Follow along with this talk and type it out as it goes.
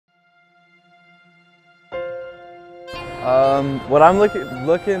What I'm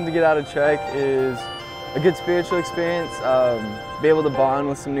looking to get out of Trek is a good spiritual experience, be able to bond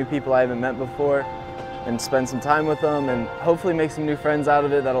with some new people I haven't met before and spend some time with them and hopefully make some new friends out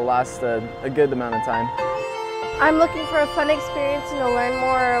of it that'll last a good amount of time. I'm looking for a fun experience and to learn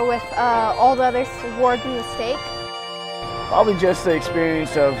more with all the other wards in the stake. Probably just the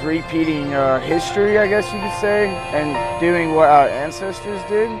experience of repeating history, I guess you could say, and doing what our ancestors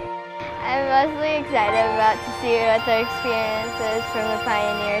did. I'm mostly excited about to see what their experience is from the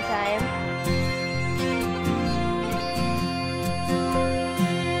pioneer time.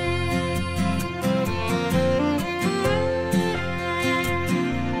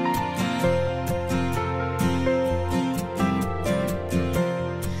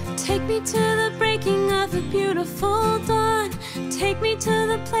 Take me to the breaking of a beautiful dawn. Take me to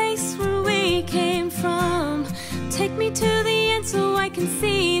the place where we came from. Take me to the end so I can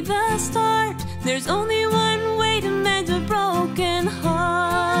see the start. There's only one way to mend a broken heart.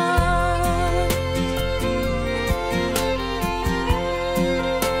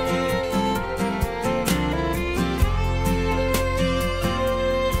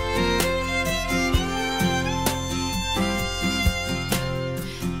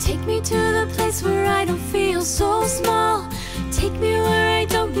 Take me to the place where I don't feel so small. Take me where I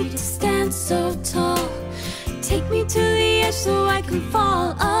don't need to stand so tall. Take me to the edge so I can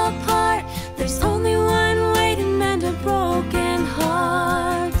fall apart. There's only one way to mend a broken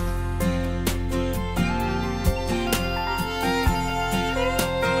heart.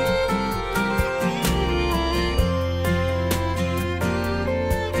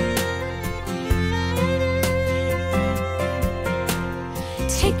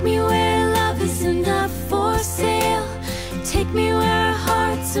 Take me where love isn't up for sale. Take me where our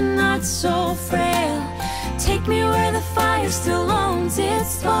hearts are not so frail. Take me where the fire still owns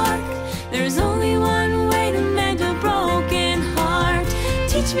its spark. There's only one way to mend a broken heart.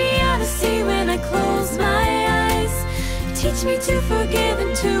 Teach me how to see when I close my eyes. Teach me to forgive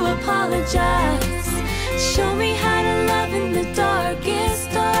and to apologize. Show me how to love in the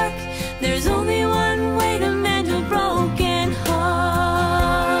darkest dark. There's only one way to mend a broken heart.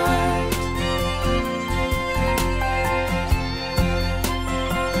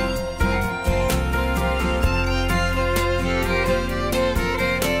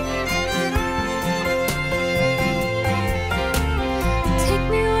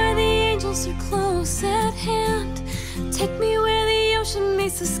 Close at hand. Take me where the ocean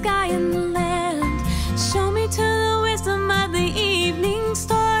meets the sky and the land. Show me to the wisdom of the evening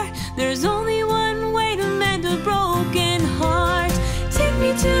star. There's only one way to mend a broken heart. Take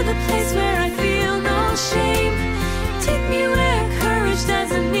me to the place where I feel no shame. Take me where courage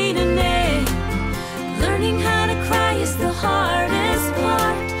doesn't need a name. Learning how to cry is the hardest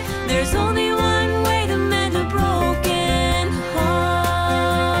part. There's only one way to mend a broken heart.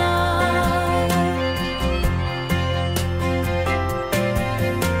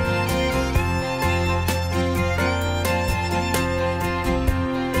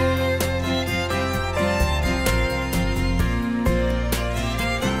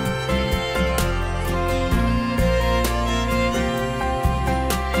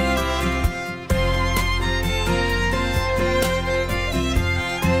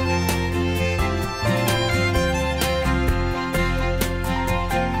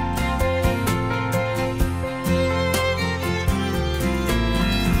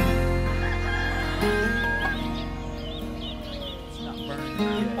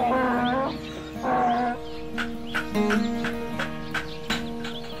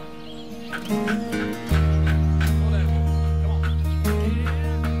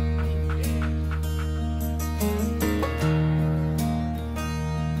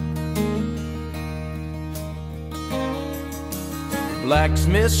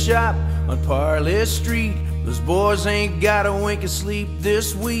 Blacksmith shop on Parley Street. Those boys ain't got a wink of sleep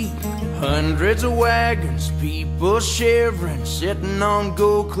this week. Hundreds of wagons, people shivering, sitting on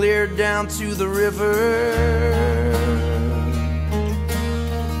gold clear down to the river.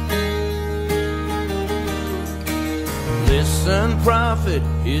 Listen, prophet,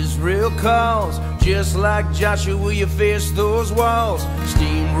 Israel calls. Just like Joshua, you face those walls.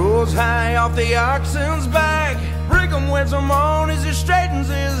 Steam rolls high off the oxen's back. Brigham weds him on as he straightens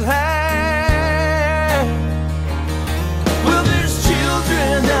his hat. Well, there's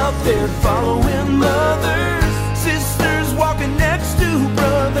children out there following mothers, sisters walking next to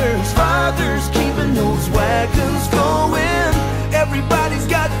brothers, fathers keeping those wagons going. Everybody's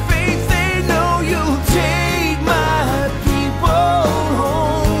got faith, they know you'll take my people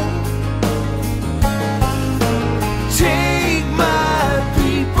home. Take my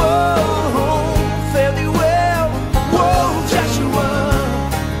people home. Fare thee well. Whoa.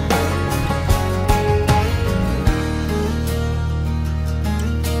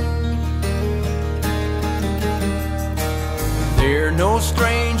 no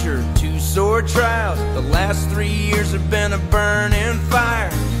stranger to sore trials. The last 3 years have been a burning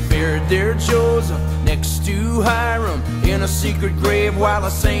fire. Buried their Joseph next to Hiram in a secret grave while a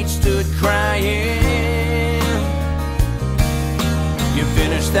saint stood crying. You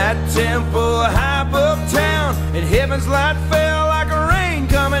finished that temple high above town, and heaven's light fell like a rain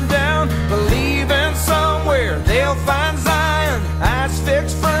coming down. Believing somewhere they'll find Zion, eyes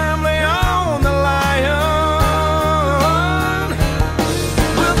fixed firmly on the Lion.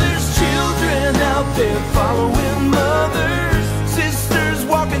 Well, there's children out there following mothers, sisters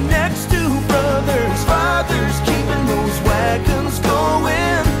walking next to brothers, fathers keeping those wagons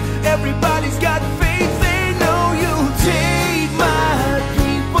going. Everybody's got faith, they know you'll take my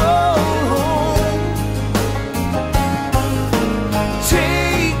people home.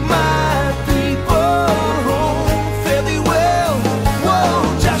 Take my people home. Fare thee well,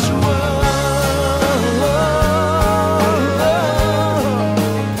 whoa, Joshua.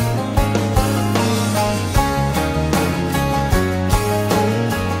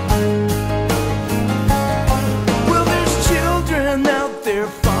 Well, there's children out there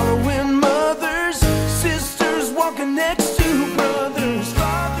following mothers, sisters walking next to brothers,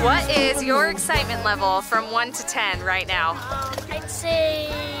 fathers. What is your excitement level from 1 to 10 right now? I'd say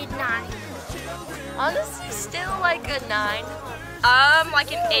 9. Honestly, still like a 9.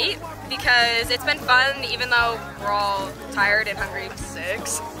 Like an 8, because it's been fun even though we're all tired and hungry.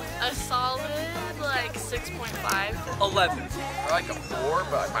 6. A solid like 6.5. 11. I like a 4,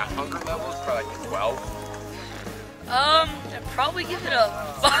 but like my hunger level is probably like a 12. I'd probably give it a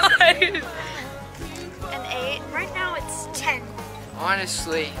 5. An 8. Right now it's 10.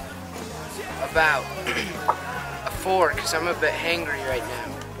 Honestly, about a 4, because I'm a bit hangry right now.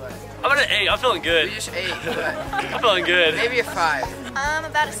 But I'm at an 8. I'm feeling good. we just ate, but I'm feeling good. maybe a 5.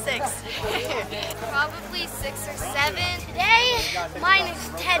 About a 6. Probably 6 or 7. Today, mine is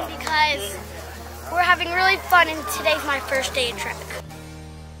 10 because we're having really fun and today's my first day of Trek.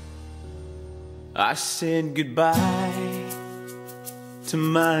 I said goodbye to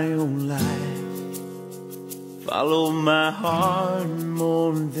my old life. Follow my heart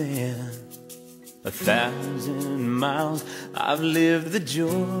more than 1,000 miles. I've lived the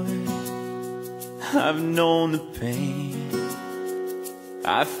joy, I've known the pain.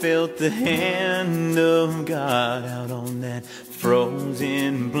 I felt the hand of God out on that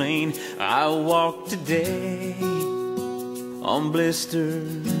frozen plain. I walked today on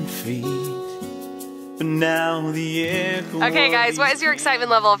blistered feet, but now the echo. Okay guys, what is your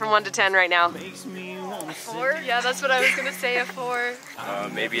excitement level from 1 to 10 right now? 4? Yeah, that's what I was gonna say, a 4.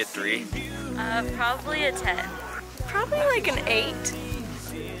 Maybe a 3. Probably a 10. Probably like an 8.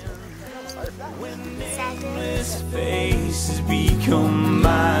 This face has become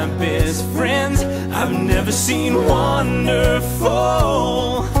my best friends. I've never seen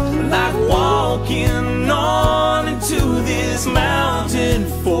wonderful like walking on into this mountain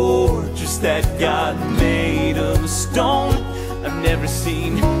fortress that God made of stone. I've never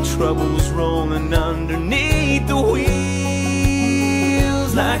seen troubles rolling underneath the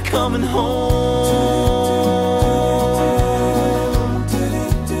wheels like coming home.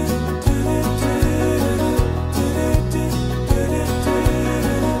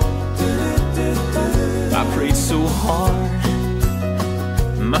 I prayed so hard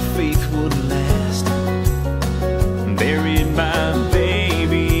my faith would last, buried my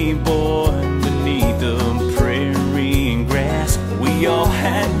baby boy beneath the prairie grass. We all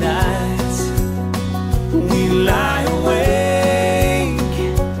had nights we lie awake,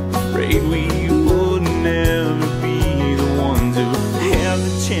 afraid we would never be the ones who have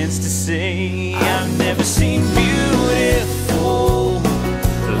the chance to say I've never seen beautiful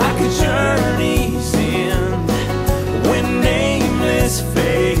like a journey's end, when nameless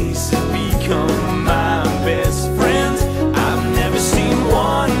faces become my best friends. I've never seen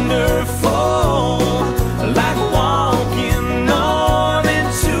wonderful like walking on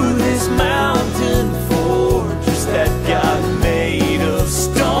into this mountain fortress that God made of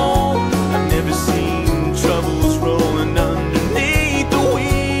stone. I've never seen troubles rolling underneath the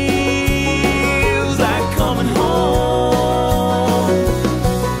wheels like coming home.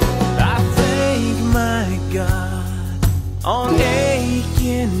 I thank my God on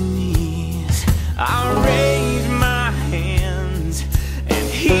aching knees.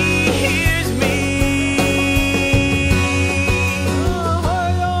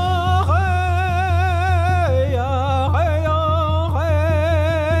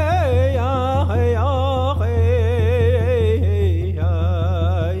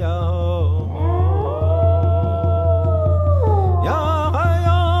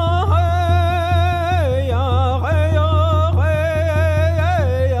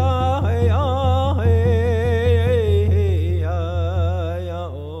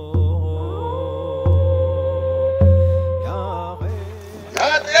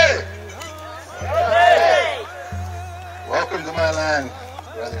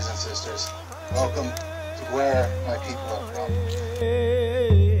 brothers and sisters. Welcome to where my people are from.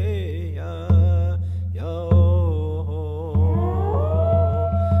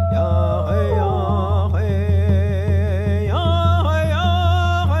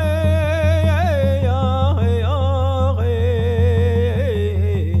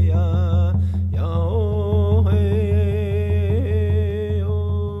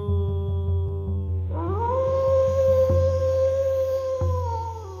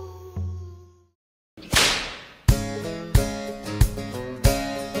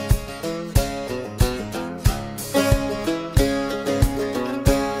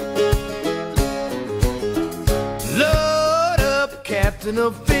 Captain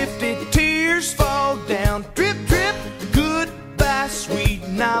of 50, tears fall down, drip, drip, goodbye, sweet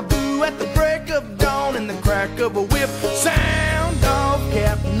Nauvoo, at the break of dawn and the crack of a whip. Sound off,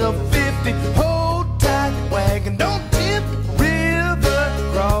 Captain of 50, hold tight, wagon, don't tip,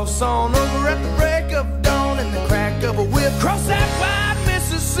 river, cross on over at the break of dawn and the crack of a whip. Cross that wide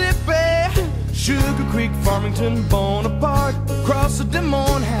Mississippi, Sugar Creek, Farmington, Bonaparte, cross the Des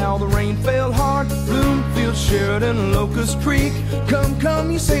Moines, how the rain fell hard, Bloomfield, Sheridan, Locust Creek. Come,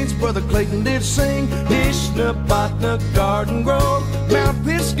 come, you saints, Brother Clayton did sing. Nishnabotna, Garden Grove, Mount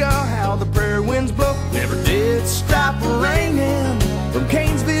Pisgah, how the prairie winds blow. Never did stop raining. From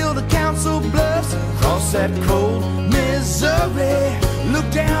Canesville to Council Bluffs, across that cold Missouri,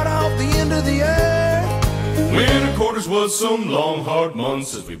 looked out off the end of the earth. Winter quarters was some long, hard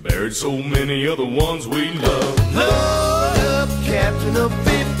months as we buried so many other ones we loved. Load up, Captain of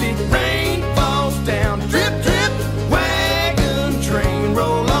 50, rain falls down, drip, drip, wagon train,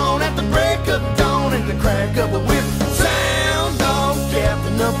 roll on at the break of dawn and the crack of a whip. Sound off,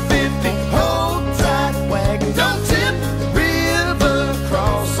 Captain of 50, hold tight, wagon, don't tip, river,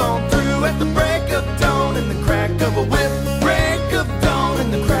 cross on through at the break of dawn and the crack of a whip. Break of dawn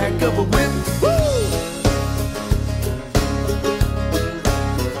and the crack of a whip. Woo!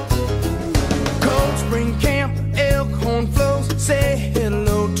 Spring Camp, Elkhorn flows, say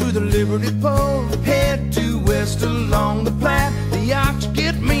hello to the Liberty Pole. Head due west along the Platte, the ox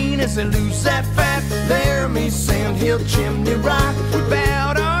get mean as they lose that fat. Laramie, Sand Hill, Chimney Rock, we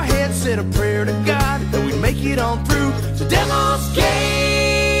bowed our heads, said a prayer to God that we'd make it on through to Devil's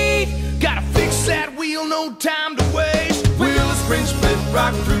Gate. Gotta fix that wheel, no time to waste. Willow Spring, Split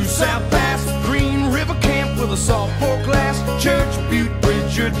Rock through South Pass, Green River Camp with a soft pork glass, Church Butte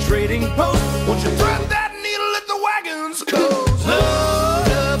Bridge, your trading post. Won't you thread that needle at the wagon's coast? Load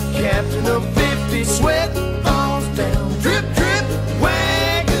up, Captain of 50, sweat falls down, drip, drip,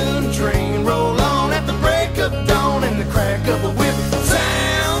 wagon train, roll on at the break of dawn and the crack of a whip.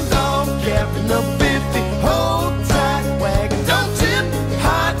 Sound off, Captain of 50, hold tight, wagon, don't tip,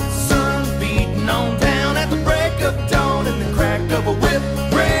 hot sun beating on down at the break of dawn and the crack of a whip.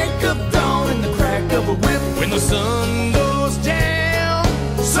 Break of dawn and the crack of a whip. When the sun goes down,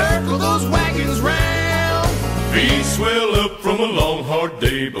 circle those wagons round. Feet swell up from a long, hard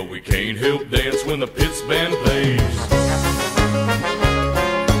day, but we can't help dance when the Pitts band plays.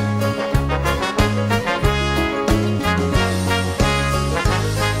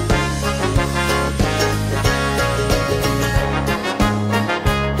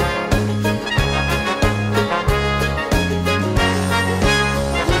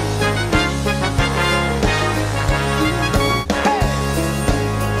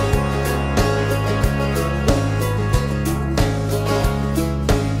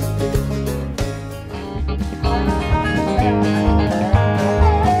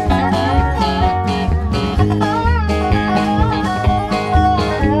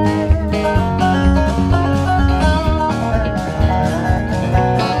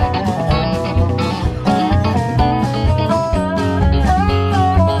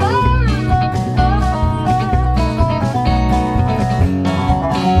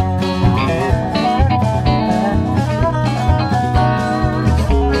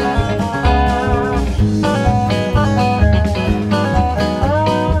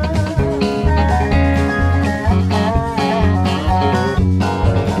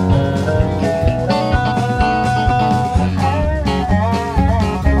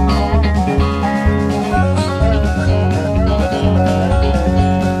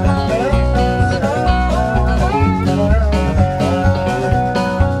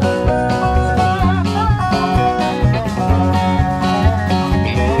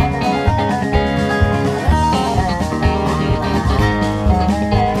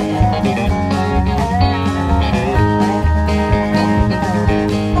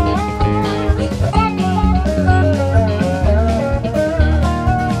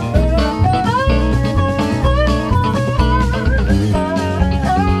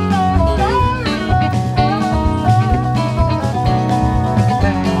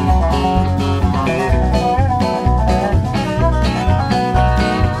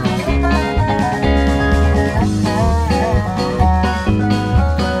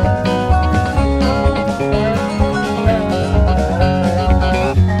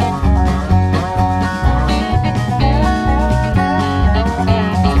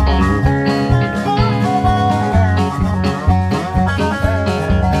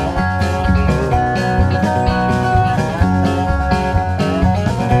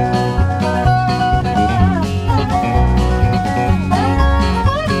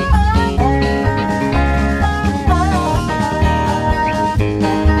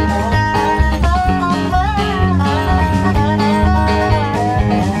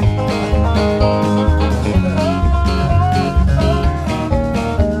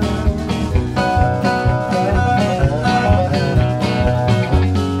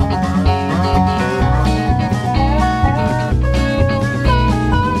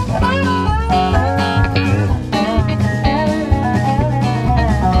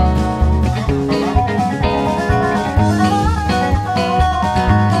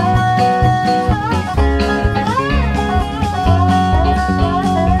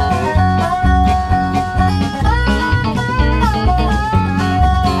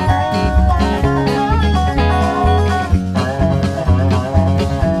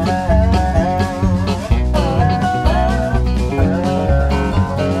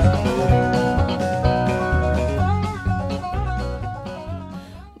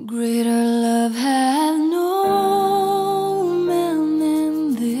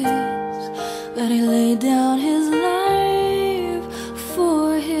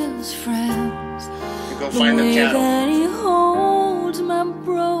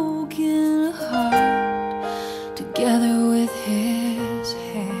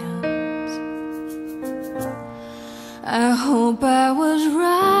 I hope I was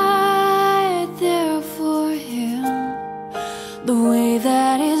right there for him, the way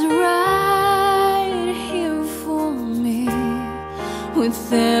that is right here for me, with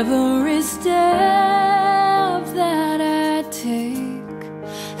every step that I take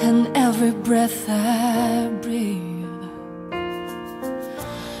and every breath I breathe.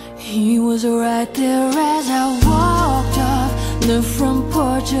 He was right there as I walked off the front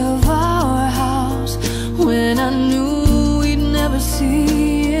porch of our house, when I knew we'd never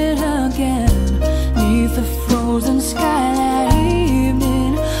see it again. Neath the frozen sky that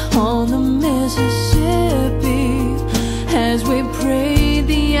evening on the Mississippi, as we prayed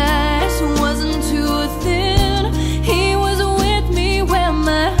the ice wasn't too thin, he was with me when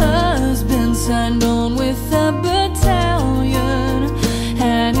my husband signed on with a battalion,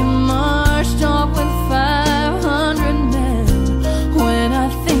 and he marched off with 500 men. When I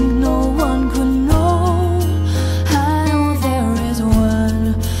think no one could know, I know there is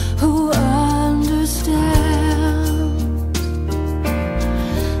one who understands.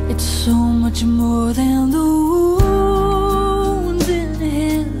 It's so much more than the wounds in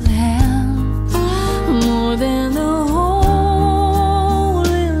his hands, more than the hole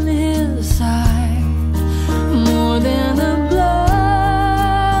in his side, more than the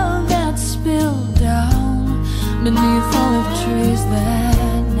blood that spilled down beneath olive trees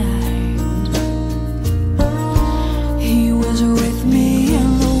that night. He was with me in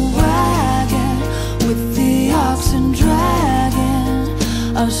the wagon with the oxen dragging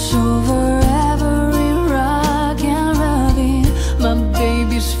us over every rock and ravine. My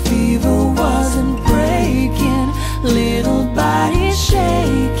baby's fever wasn't breaking, little body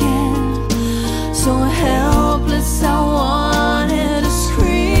shaking, so helpless I wanted to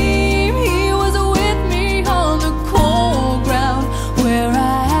scream. He was with me on the cold ground where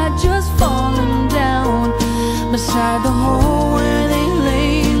I had just fallen down, beside the hole where they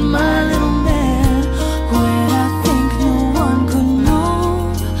laid my little man. When I think no one could know,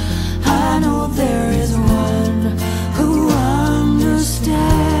 I know there is one who understands.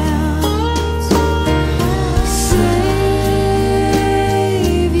 Savior,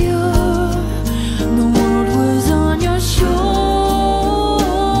 the world was on your shoulders.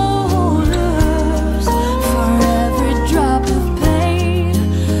 For every drop of pain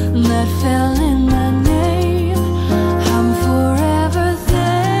that fell in my name, I'm forever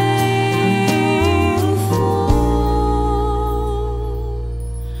thankful.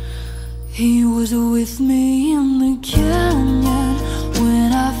 He was with me in the canyon when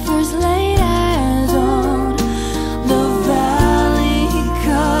I first laid eyes on the valley he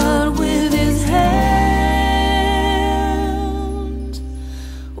cut with his hands.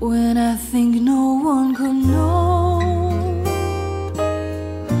 When I think no one could know,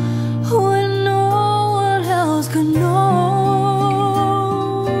 when no one else could know,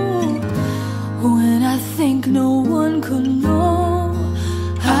 when I think no one could know,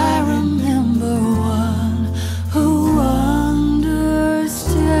 I remember one who understands.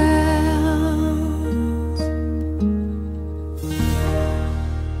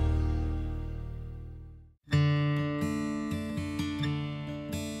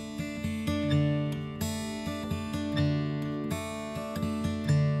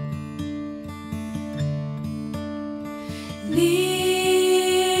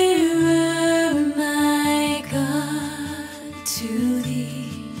 Nearer, my God, to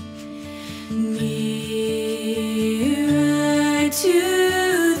thee, nearer to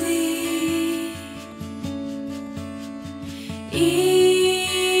thee,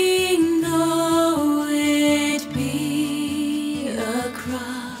 e'en though it be a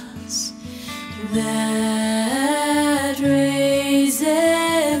cross that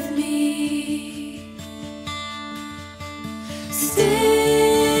raiseth me.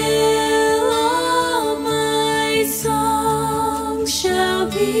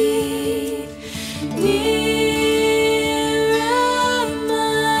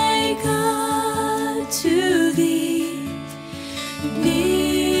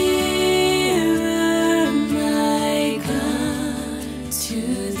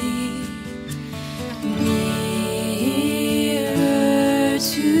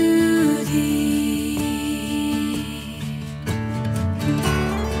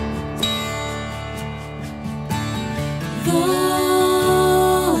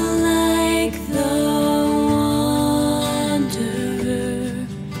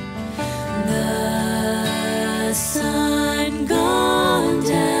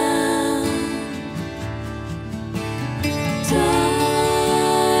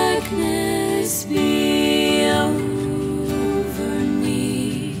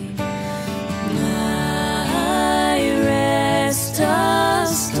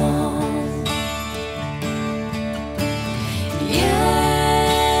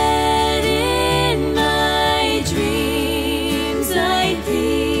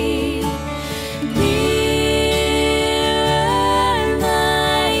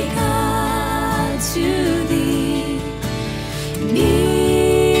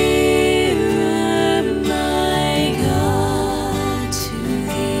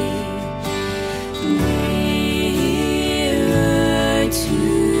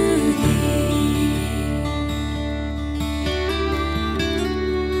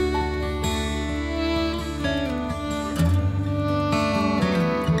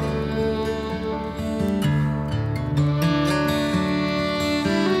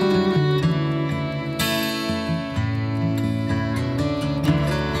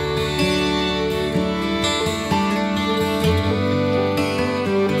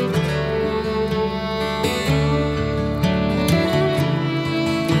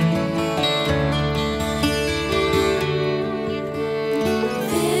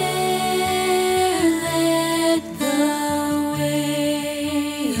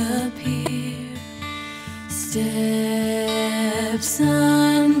 steps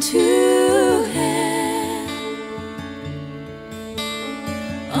unto hell.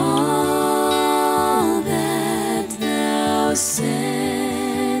 All that thou sendest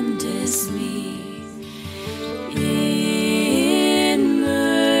me in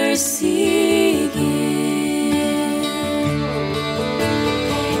mercy give.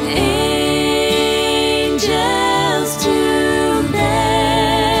 Angels to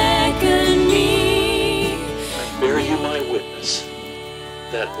beckon me. Bear you my witness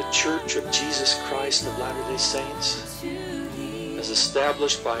that the Church of Jesus Christ of Latter-day Saints, as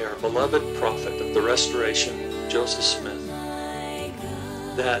established by our beloved prophet of the Restoration, Joseph Smith,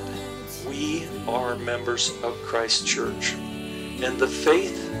 that we are members of Christ's Church, and the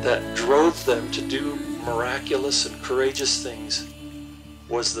faith that drove them to do miraculous and courageous things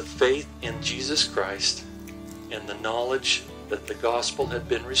was the faith in Jesus Christ and the knowledge that the gospel had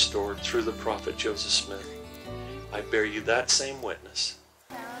been restored through the prophet Joseph Smith. I bear you that same witness.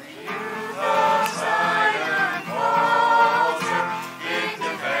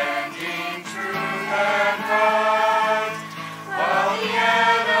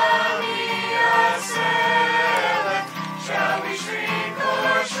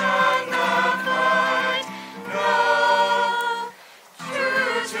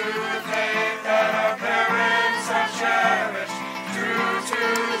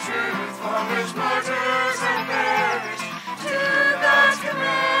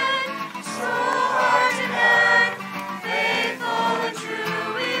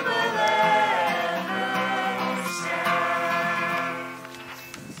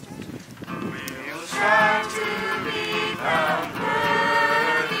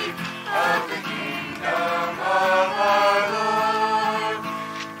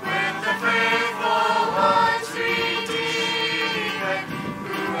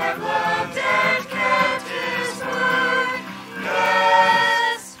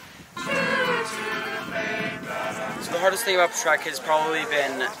 The hardest thing about the trek has probably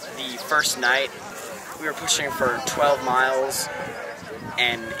been the first night. We were pushing for 12 miles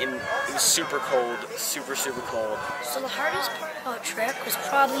and it was super cold, super cold. So the hardest part about trek was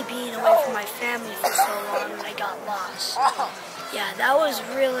probably being away from my family for so long and I got lost. Yeah, that was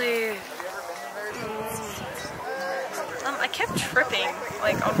really... I kept tripping,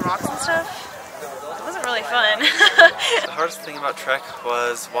 like on rocks and stuff. It wasn't really fun. The hardest thing about trek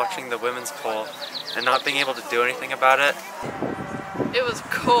was watching the women's pole and not being able to do anything about it. It was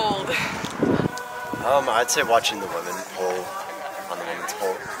cold. I'd say watching the women pole on the women's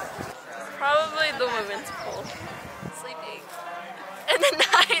pole. Probably the women's pole. Sleeping. In the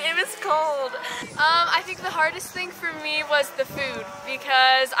night, it was cold. I think the hardest thing for me was the food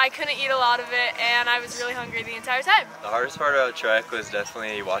because I couldn't eat a lot of it and I was really hungry the entire time. The hardest part about trek was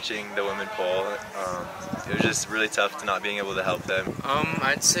definitely watching the women pole. It was just really tough to not being able to help them.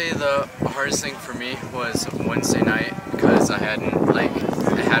 I'd say the hardest thing for me was Wednesday night because I hadn't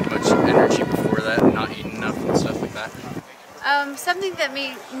had much energy before that, not eating enough and stuff like that. Something that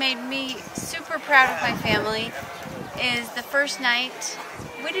made me super proud of my family is the first night.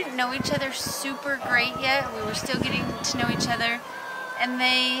 We didn't know each other super great yet. We were still getting to know each other, and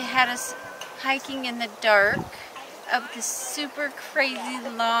they had us hiking in the dark up this super crazy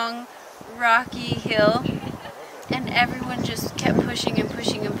long rocky hill, and everyone just kept pushing and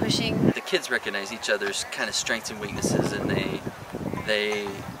pushing and pushing. The kids recognize each other's kind of strengths and weaknesses, and they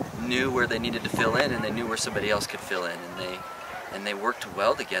knew where they needed to fill in, and they knew where somebody else could fill in, and they worked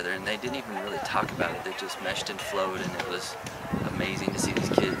well together, and they didn't even really talk about it. They just meshed and flowed, and it was amazing to see these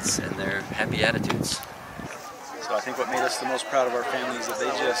kids and their happy attitudes. So I think what made us the most proud of our family is that they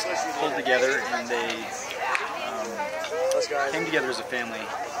just pulled together and they came together as a family.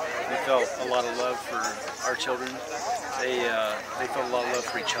 They felt a lot of love for our children. They felt a lot of love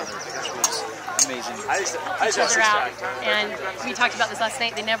for each other, which was amazing. Each other out, and we talked about this last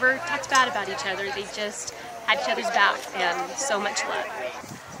night. They never talked bad about each other. They just had each other's back and so much love.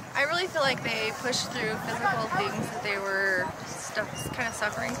 I really feel like they pushed through physical things that they were kind of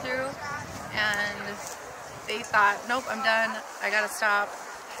suffering through, and they thought, nope, I'm done, I gotta stop,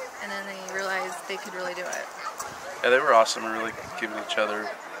 and then they realized they could really do it. Yeah, they were awesome and really giving each other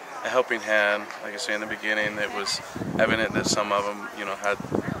a helping hand. Like I say in the beginning, it was evident that some of them, had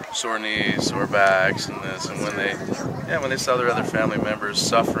sore knees, sore backs, and this. And when they saw their other family members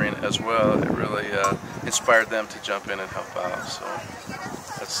suffering as well, it really inspired them to jump in and help out. So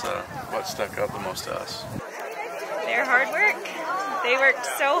that's what stuck out the most to us. Their hard work. They worked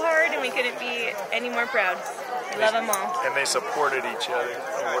so hard, and we couldn't be any more proud. We love them all. And they supported each other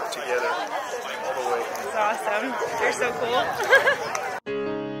and worked together all the way. It's awesome. They're so cool.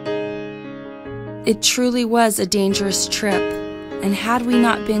 It truly was a dangerous trip, and had we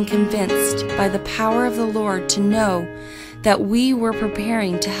not been convinced by the power of the Lord to know that we were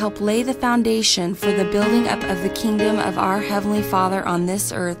preparing to help lay the foundation for the building up of the kingdom of our Heavenly Father on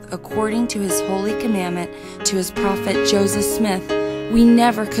this earth according to His holy commandment to His prophet Joseph Smith, we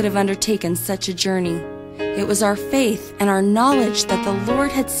never could have undertaken such a journey. It was our faith and our knowledge that the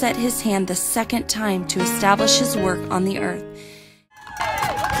Lord had set His hand the second time to establish His work on the earth